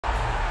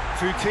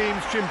Two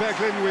teams, Jim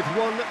Beglin, with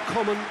one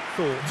common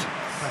thought: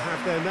 to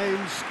have their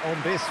names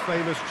on this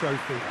famous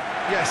trophy.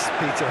 Yes,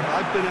 Peter,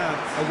 I've been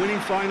a winning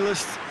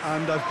finalist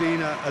and I've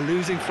been a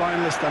losing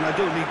finalist, and I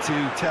don't need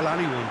to tell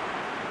anyone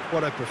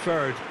what I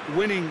preferred.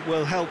 Winning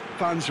will help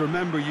fans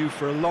remember you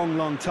for a long,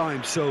 long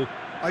time, so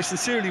I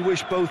sincerely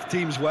wish both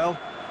teams well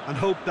and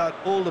hope that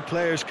all the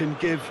players can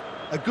give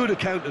a good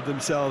account of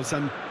themselves,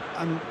 and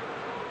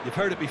you've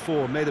heard it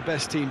before, may the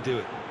best team do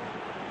it.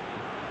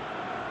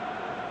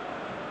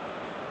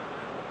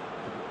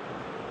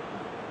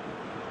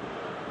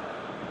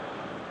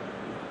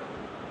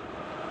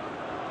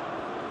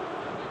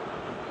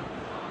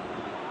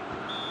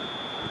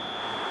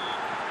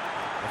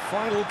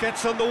 Final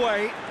gets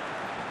underway.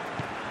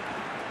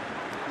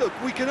 Look,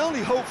 we can only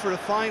hope for a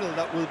final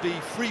that will be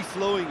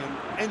free-flowing and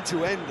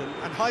end-to-end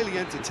and highly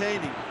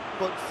entertaining,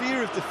 but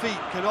fear of defeat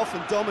can often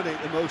dominate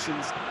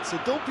emotions, so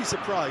don't be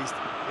surprised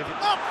if it...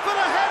 Up for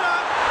the header!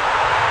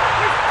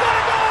 He's got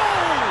a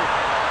goal!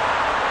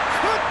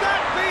 Could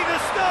that be the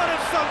start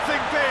of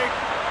something big?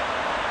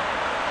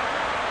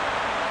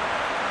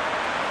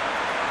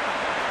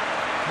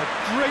 A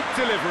great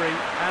delivery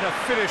and a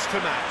finish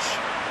to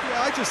match.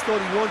 Yeah, I just thought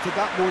he wanted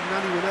that more than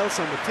anyone else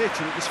on the pitch,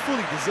 and it was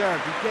fully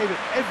deserved. He gave it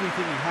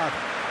everything he had.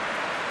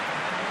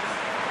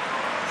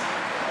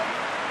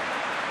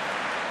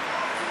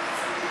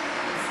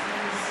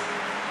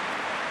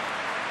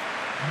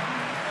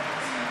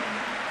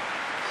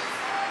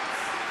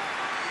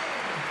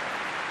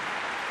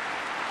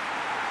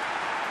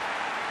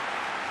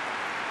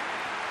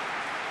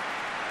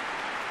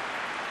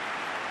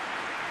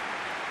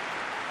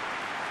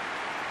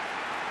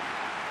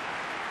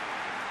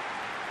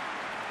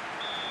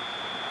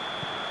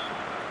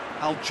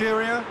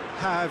 Algeria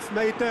have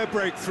made their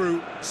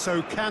breakthrough,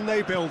 so can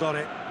they build on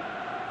it?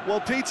 Well,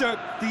 Peter,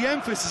 the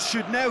emphasis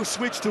should now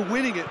switch to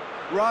winning it,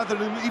 rather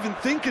than even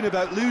thinking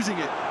about losing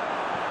it.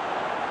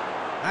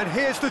 And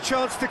here's the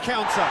chance to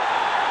counter.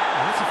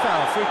 And that's a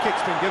foul, free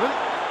kick's been given.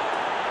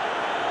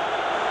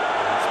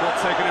 It's not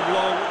taken him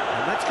long,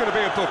 and that's going to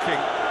be a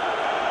booking.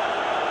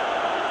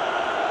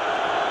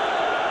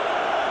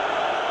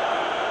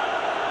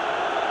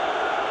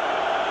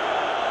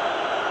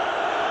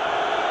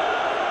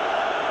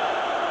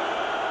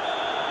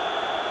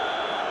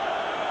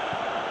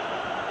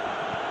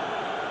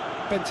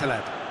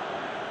 Mandela.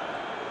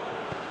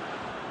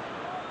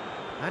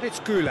 And it's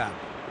Gulam.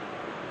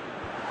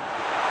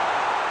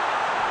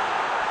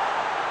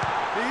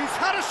 He's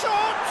had a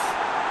shot!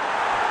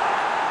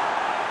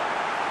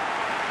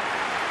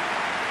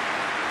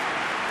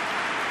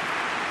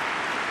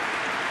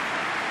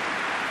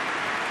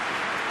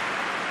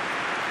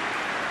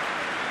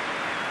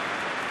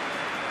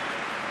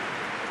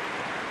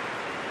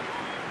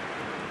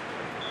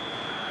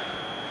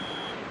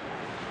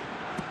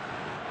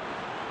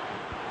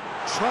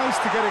 Tries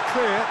to get it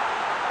clear.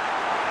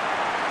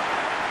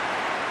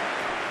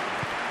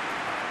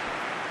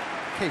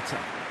 Keita.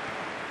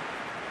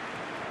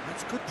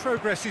 That's good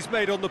progress he's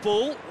made on the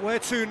ball. Where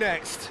to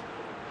next?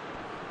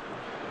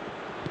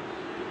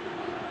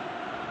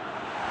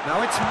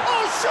 Now it's...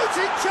 Oh,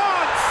 shooting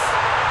chance!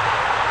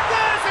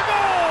 There's a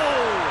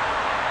goal!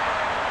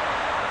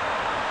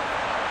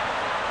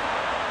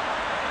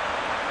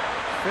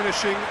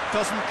 Finishing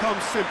doesn't come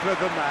simpler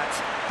than that.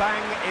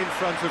 Bang in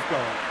front of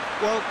goal.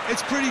 Well,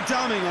 it's pretty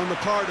damning on the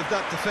part of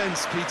that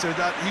defence, Peter,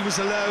 that he was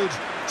allowed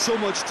so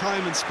much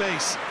time and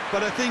space.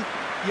 But I think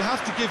you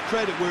have to give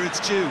credit where it's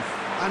due,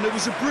 and it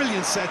was a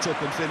brilliant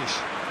set-up and finish.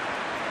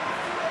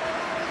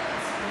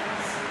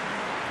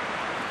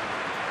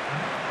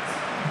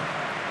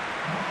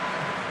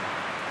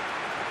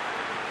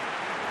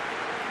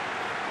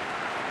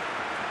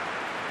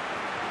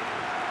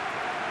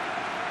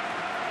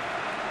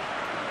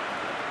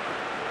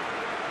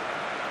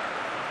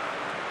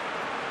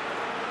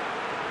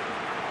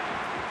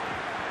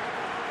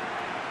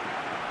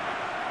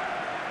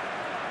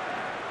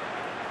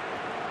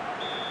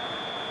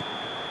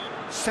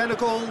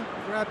 Senegal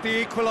grab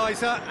the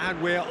equaliser,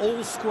 and we're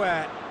all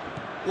square.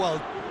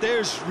 Well,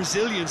 there's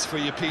resilience for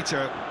you,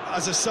 Peter.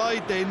 As a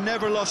side, they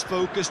never lost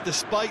focus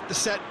despite the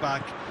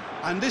setback,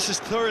 and this is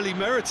thoroughly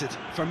merited.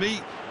 For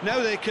me, now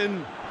they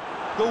can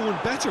go one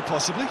better,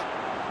 possibly.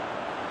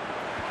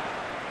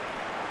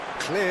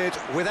 Cleared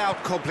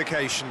without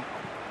complication.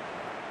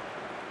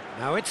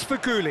 Now it's for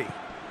Gulli.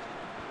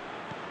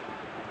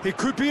 He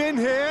could be in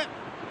here.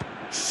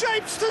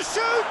 Shapes to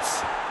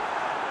shoot!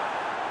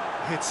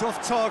 It's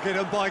off target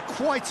and by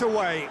quite a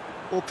way.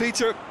 Well,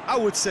 Peter, I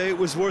would say it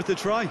was worth a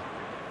try.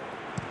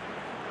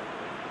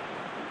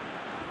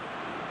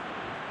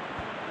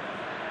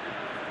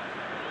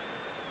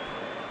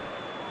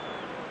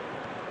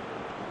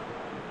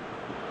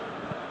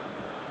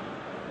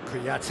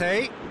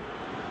 Kouyaté.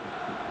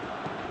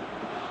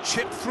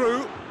 Chip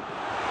through.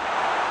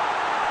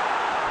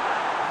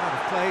 Out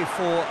of play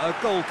for a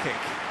goal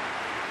kick.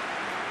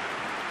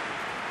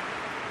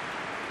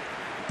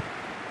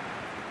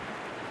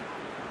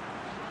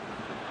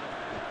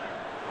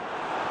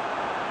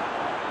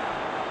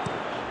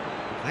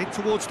 Played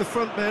towards the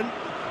front men.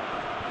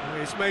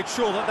 He's made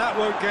sure that that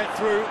won't get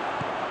through.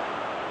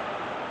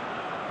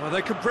 Well,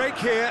 they could break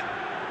here.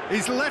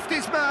 He's left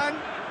his man.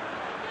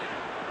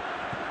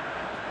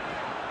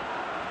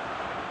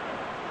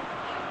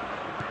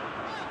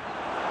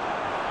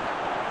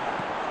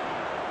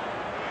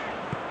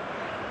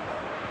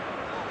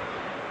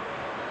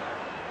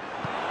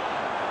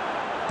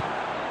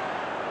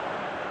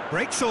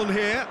 Breaks on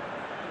here.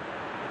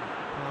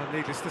 Oh,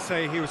 needless to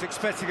say, he was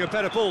expecting a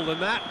better ball than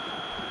that.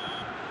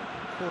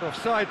 Caught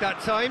offside that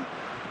time.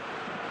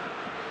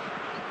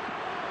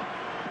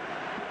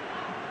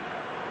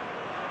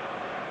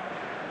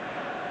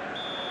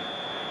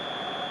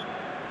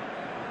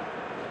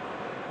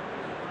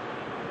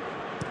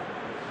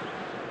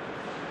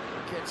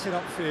 Gets it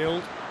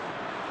upfield.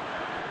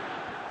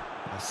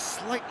 A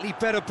slightly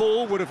better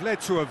ball would have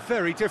led to a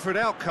very different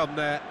outcome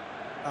there.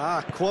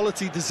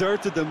 Quality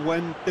deserted them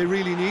when they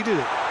really needed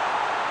it.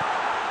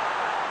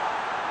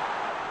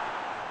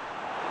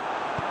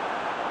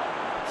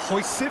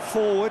 Hoists it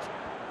forward.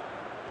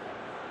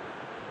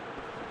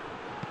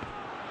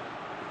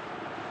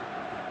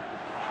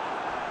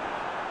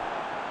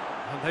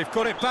 And they've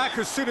got it back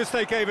as soon as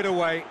they gave it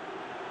away.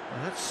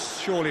 Well, that's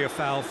surely a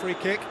foul. Free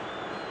kick.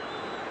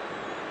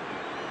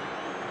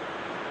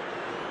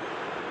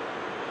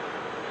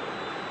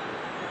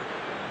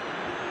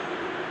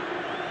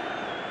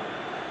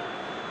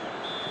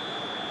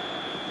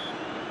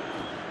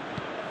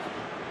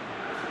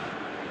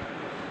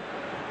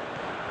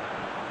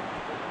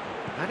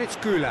 And it's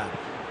Gula.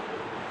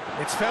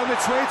 It's found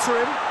its way to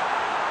him.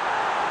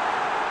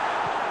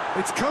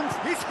 It's come.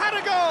 He's had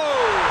a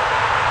goal!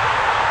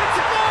 It's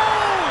a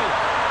goal!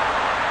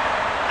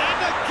 And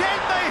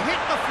again they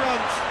hit the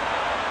front.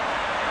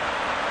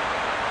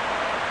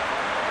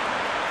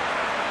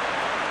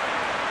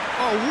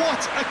 Oh,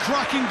 what a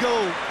cracking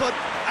goal, but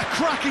a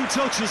cracking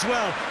touch as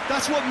well.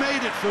 That's what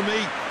made it for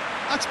me.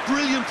 That's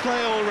brilliant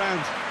play all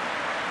round.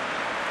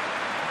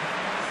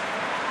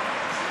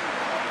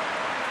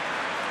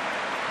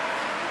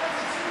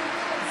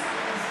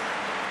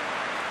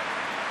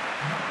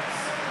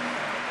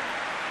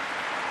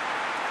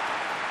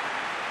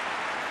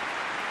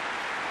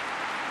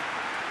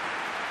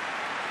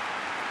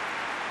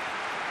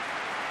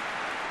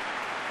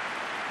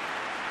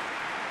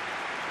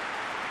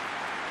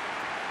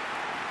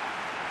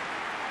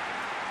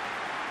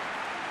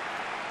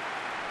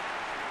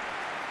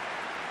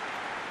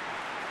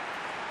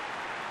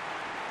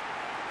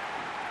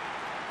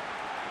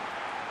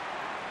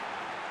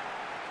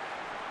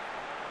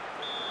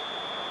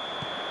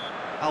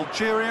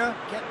 Algeria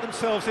get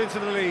themselves into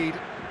the lead.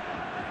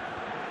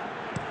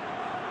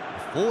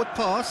 Forward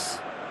pass.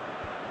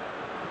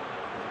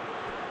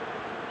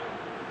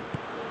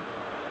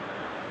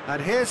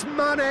 And here's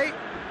Mane.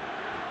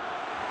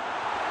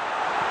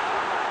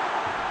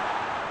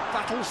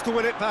 Battles to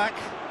win it back.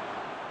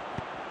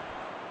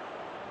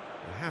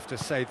 I have to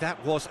say,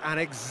 that was an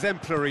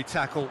exemplary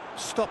tackle.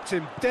 Stopped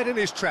him dead in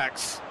his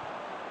tracks.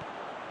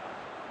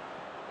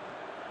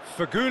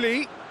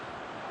 Faguli.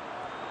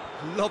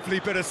 Lovely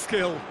bit of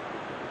skill.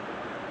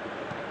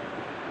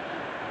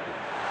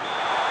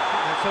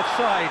 That's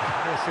offside.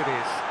 Yes, it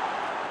is.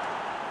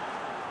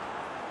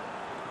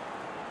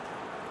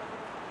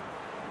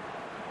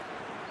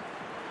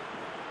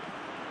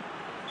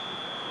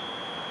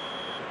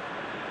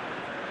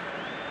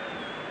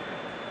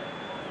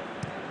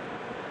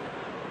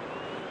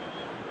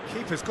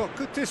 Keeper's got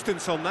good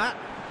distance on that.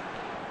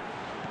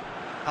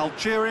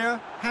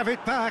 Algeria have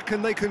it back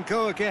and they can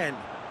go again.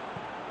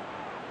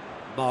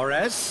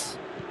 Mahrez.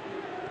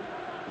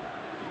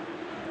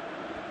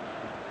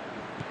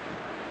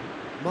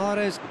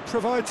 Mahrez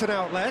provides an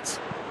outlet.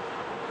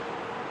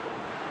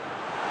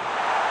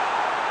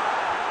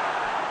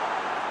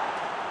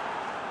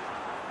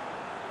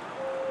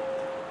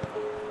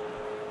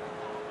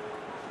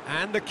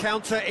 And the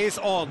counter is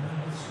on.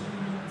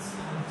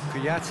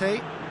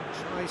 Kouyaté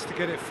tries to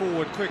get it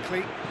forward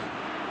quickly.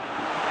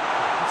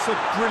 It's a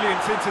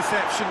brilliant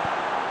interception.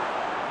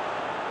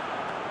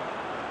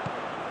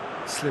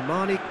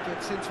 Slimani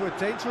gets into a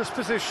dangerous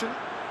position.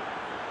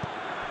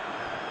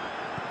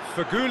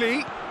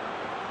 Faguli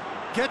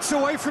gets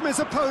away from his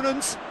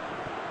opponents.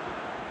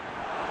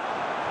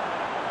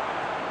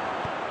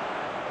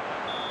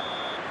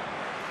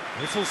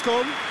 Whistle's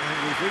gone,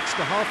 and we've reached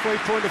the halfway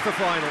point of the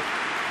final.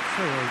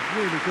 So a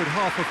really good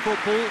half of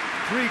football,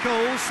 3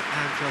 goals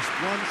and just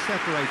one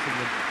separating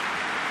them.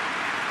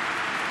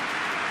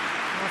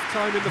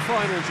 Half-time in the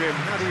final, Jim,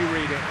 how do you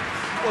read it?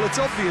 Well, it's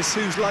obvious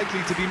who's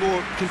likely to be more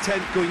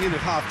content going in at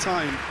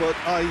half-time, but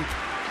I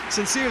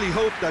sincerely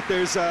hope that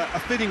there's a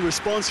fitting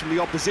response from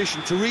the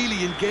opposition to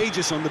really engage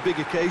us on the big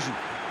occasion.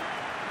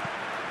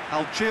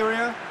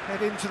 Algeria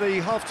head into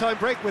the half-time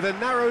break with a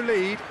narrow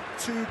lead,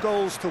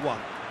 2-1. Well,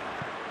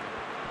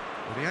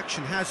 the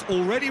action has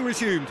already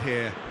resumed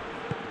here.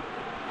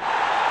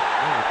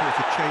 No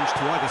reported change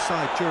to either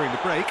side during the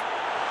break.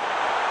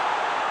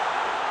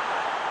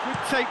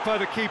 Good take by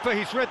the keeper,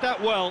 he's read that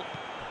well.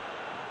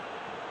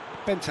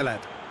 Bentaleb.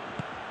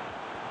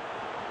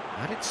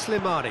 And it's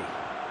Slimani.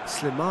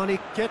 Slimani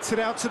gets it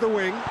out to the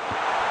wing.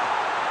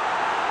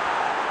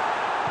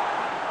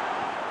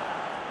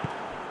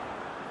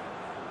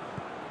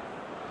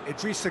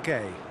 Idrissa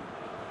Gueye.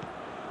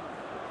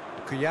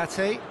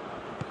 Kouyaté.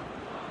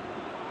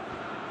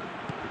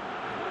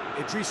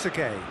 Idrissa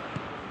Gueye.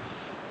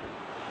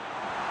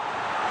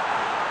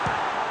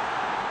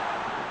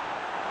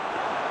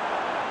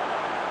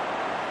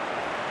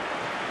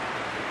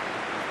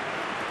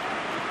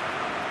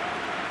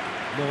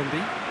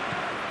 Mondi.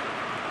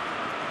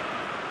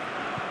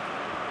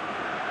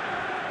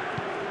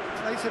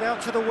 Plays it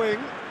out to the wing.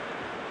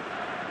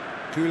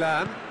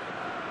 Goulam.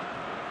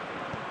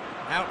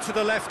 Out to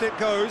the left it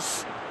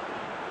goes.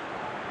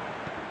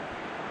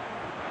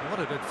 What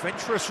an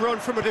adventurous run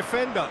from a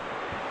defender.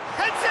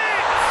 Heads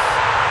it!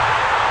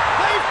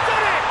 They've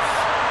done it!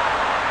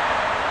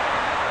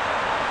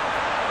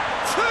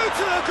 Two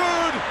to the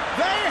good!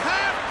 They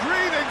have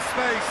breathing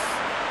space!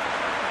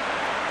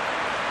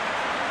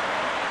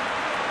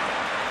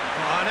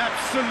 An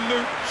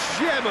absolute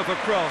gem of a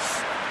cross.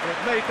 It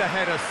made the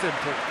header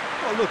simple.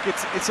 Well, look,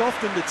 it's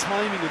often the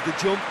timing of the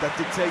jump that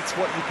dictates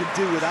what you can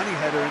do with any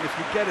header, and if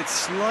you get it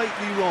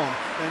slightly wrong,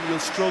 then you'll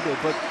struggle,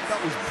 but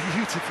that was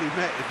beautifully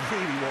met, it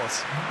really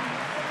was.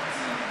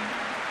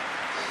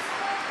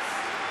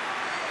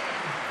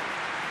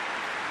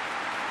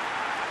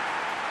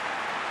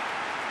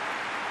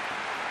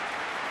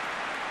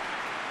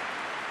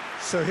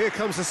 So here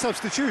comes a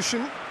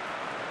substitution.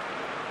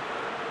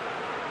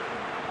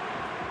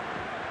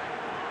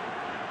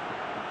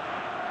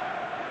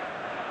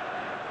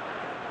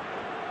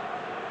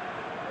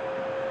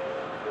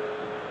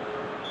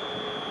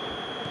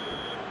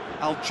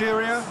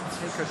 Algeria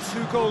take a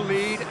 2-goal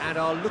lead and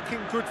are looking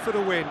good for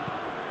the win.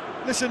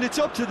 Listen, it's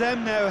up to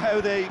them now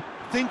how they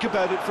think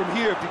about it from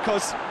here,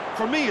 because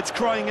for me it's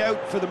crying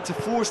out for them to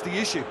force the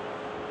issue.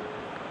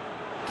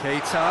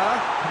 Keita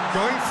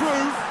going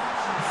through.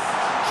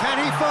 Can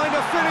he find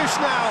a finish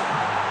now?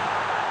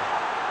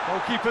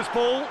 Goalkeeper's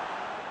ball.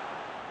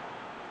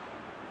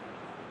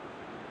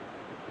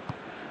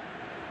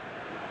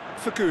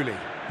 Faguli.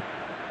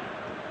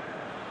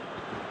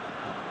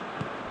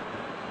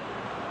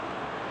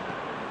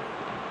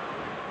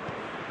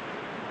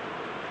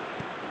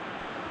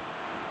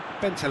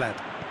 Bentaleb.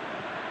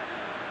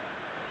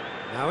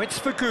 Now it's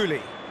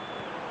Faguli.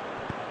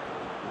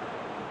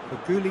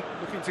 Faguli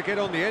looking to get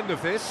on the end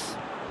of this.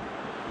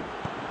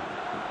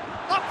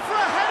 Up for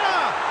a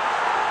header!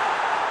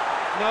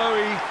 No,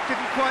 he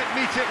didn't quite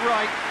meet it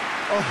right.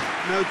 Oh,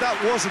 no, that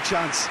was a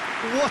chance.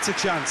 What a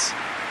chance.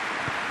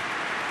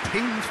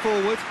 Pinged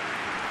forward.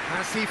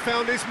 Has he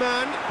found his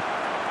man?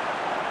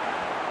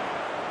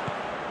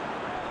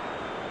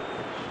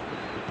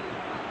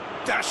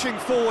 Dashing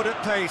forward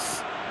at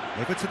pace.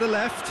 Over to the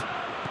left,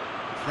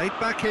 played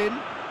back in.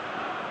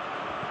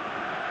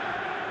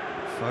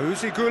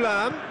 Fawzi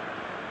Goulam.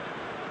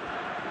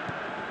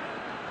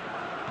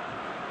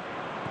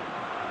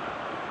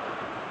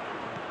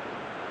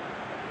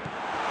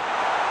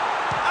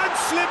 And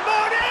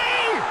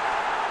Slimani!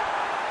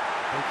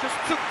 They just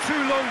took too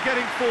long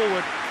getting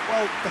forward.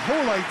 Well, the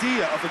whole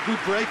idea of a good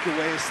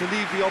breakaway is to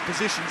leave the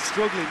opposition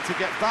struggling to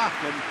get back,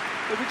 and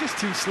they were just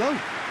too slow.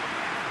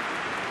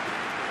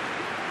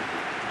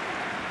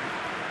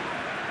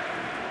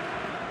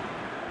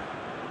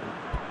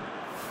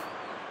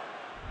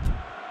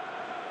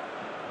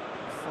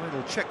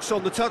 Final checks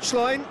on the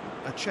touchline,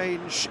 a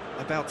change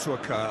about to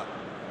occur.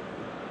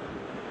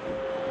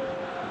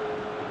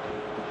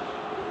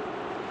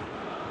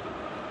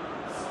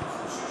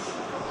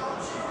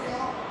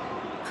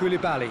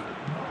 Koulibaly,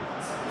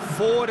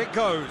 forward it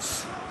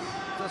goes,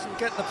 doesn't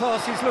get the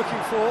pass he's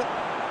looking for.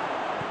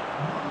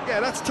 Yeah,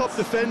 that's top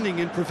defending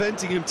and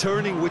preventing him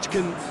turning, which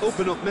can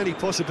open up many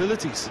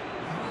possibilities.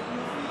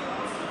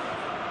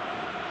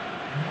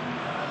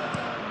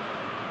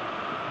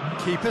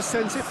 Keeper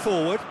sends it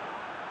forward.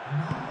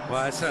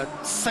 Well, it's a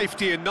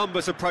safety in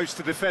numbers approach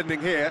to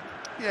defending here.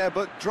 Yeah,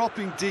 but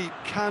dropping deep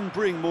can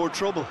bring more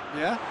trouble.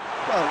 Yeah?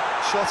 Well,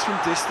 shots from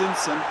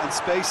distance and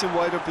space in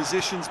wider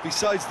positions,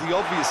 besides the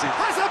obvious.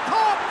 Has a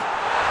pop!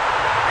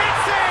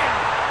 It's in!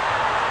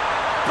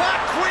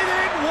 Back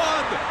within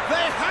one!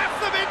 They have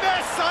them in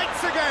their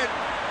sights again!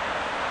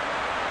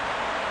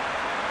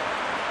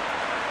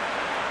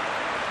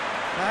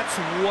 That's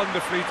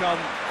wonderfully done.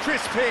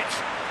 Crisp hit,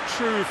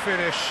 true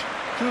finish.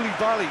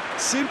 Koulibaly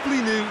simply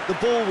knew the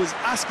ball was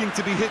asking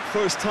to be hit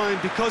first time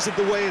because of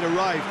the way it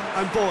arrived,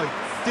 and boy,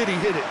 did he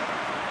hit it.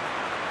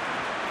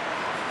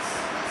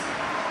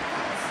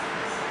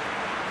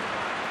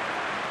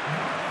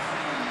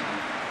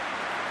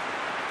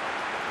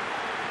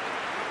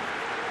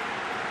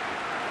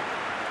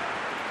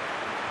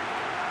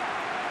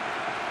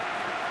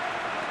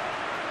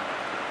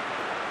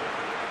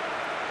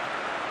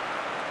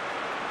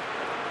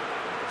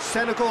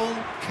 Senegal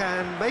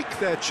can make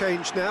their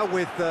change now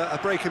with a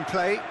break in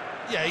play.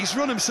 Yeah, he's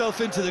run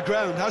himself into the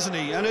ground, hasn't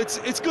he? And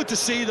it's good to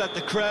see that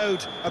the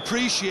crowd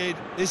appreciate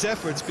his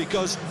efforts,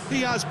 because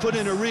he has put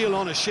in a real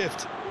honest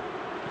shift.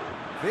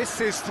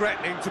 This is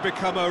threatening to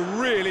become a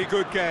really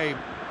good game.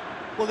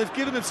 Well, they've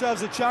given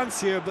themselves a chance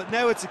here, but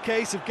now it's a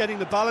case of getting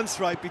the balance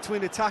right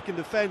between attack and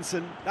defence,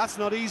 and that's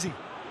not easy.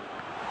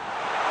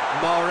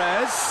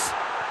 Mahrez.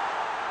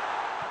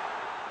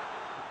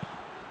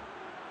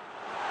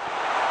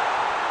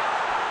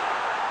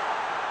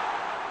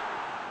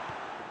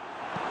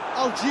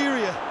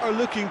 Algeria are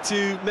looking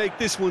to make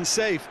this one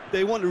safe.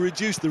 They want to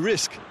reduce the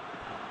risk.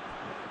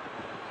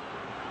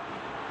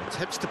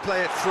 Attempts to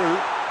play it through.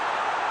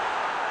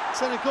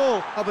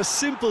 Senegal have a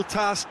simple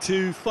task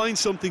to find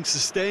something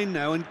sustained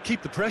now and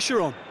keep the pressure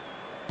on.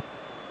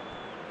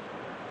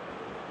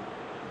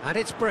 And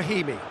it's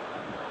Brahimi.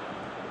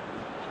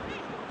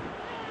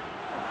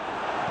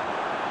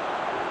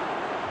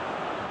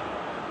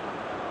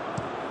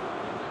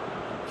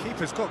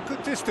 Keeper's got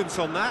good distance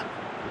on that.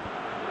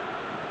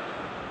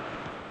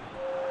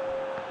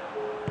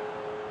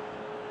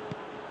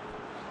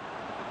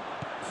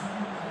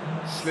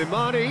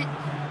 Slimani.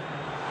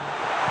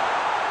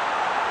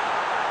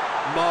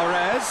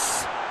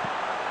 Mahrez.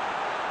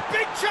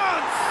 Big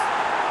chance!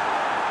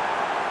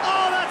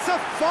 Oh, that's a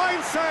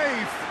fine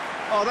save!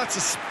 Oh, that's a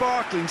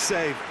sparkling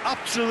save.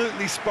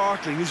 Absolutely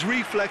sparkling. His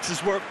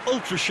reflexes were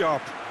ultra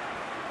sharp.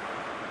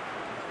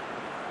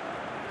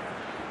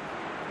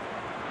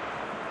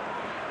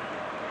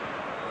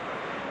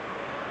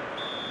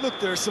 Look,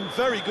 there are some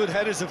very good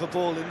headers of a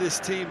ball in this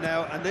team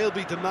now, and they'll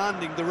be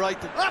demanding the right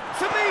to... Up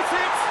to meet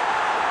it!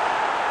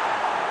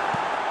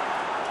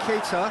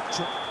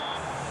 Keita.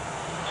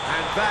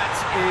 And that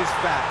is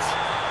that.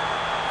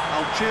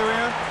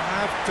 Algeria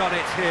have done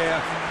it here.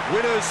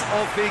 Winners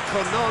of the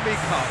Konami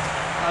Cup.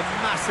 A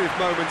massive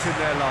moment in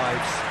their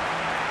lives.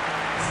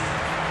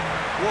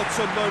 What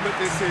a moment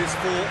this is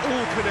for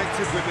all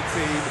connected with the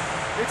team.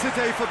 It's a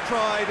day for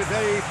pride, a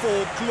day for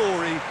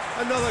glory.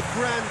 Another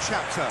grand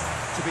chapter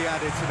to be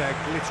added to their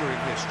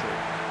glittering history.